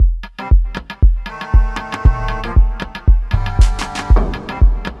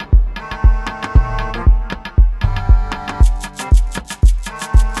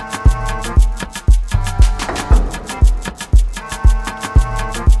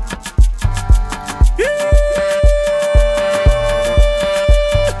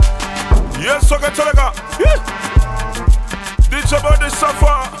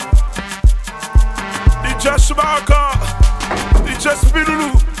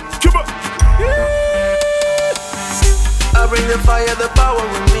bring the fire, the power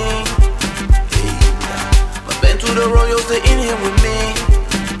with me. Hey, my band to the royals, they in here with me.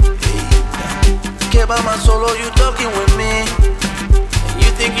 Hey, care about my solo, you talking with me. And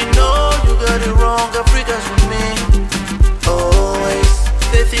you think you know, you got it wrong, Africa's with me. Always,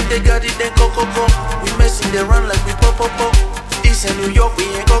 they think they got it, then go. We messing, they run like we pop. East and New York, we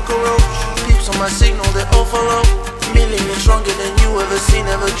ain't cockroach. Peeps on my signal, they all follow. Million stronger than you ever seen,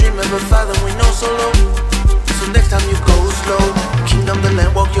 ever dream, ever fathom, we know solo. So next time you go slow, kingdom the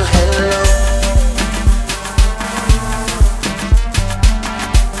land, walk your head low.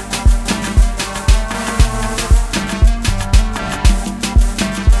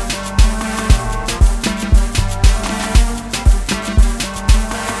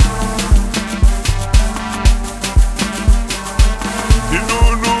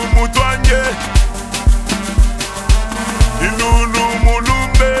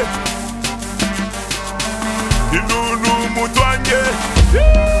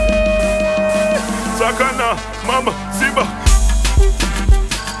 Sakana, mama, siba.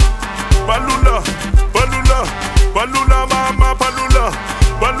 Palula, mama, palula,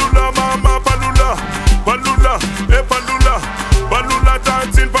 mama, palula, palula,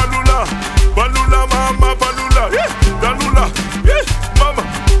 dancing, palula, mama, palula, dalula, mama,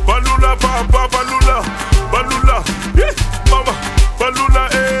 palula, papa, palula, mama, palula,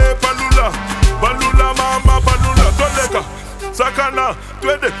 palula, mama, palula, toleka, sakana,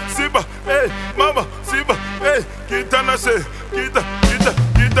 twende, siba, mama, siba, kita nase,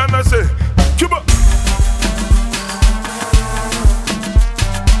 Cuba.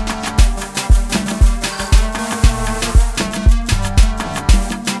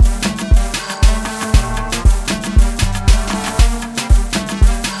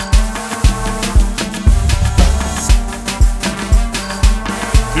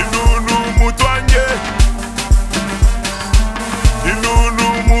 Kilulu mutwanye, Kilulu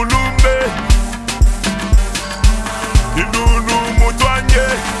mulumbe, Kilulu mutwanye,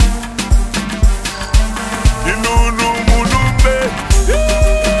 Kilulu mulumbe,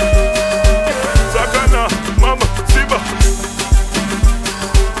 sakana mama siba,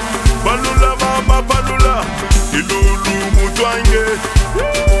 palula mama palula, Kilulu mutwanye,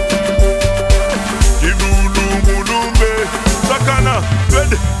 Kilulu mulumbe, sakana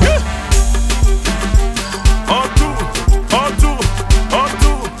twende.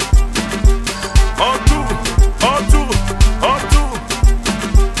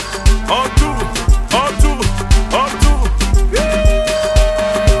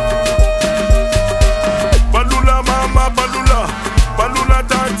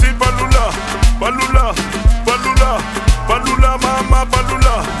 Palula, mama,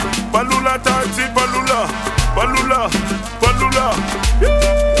 palula, tanti, palula,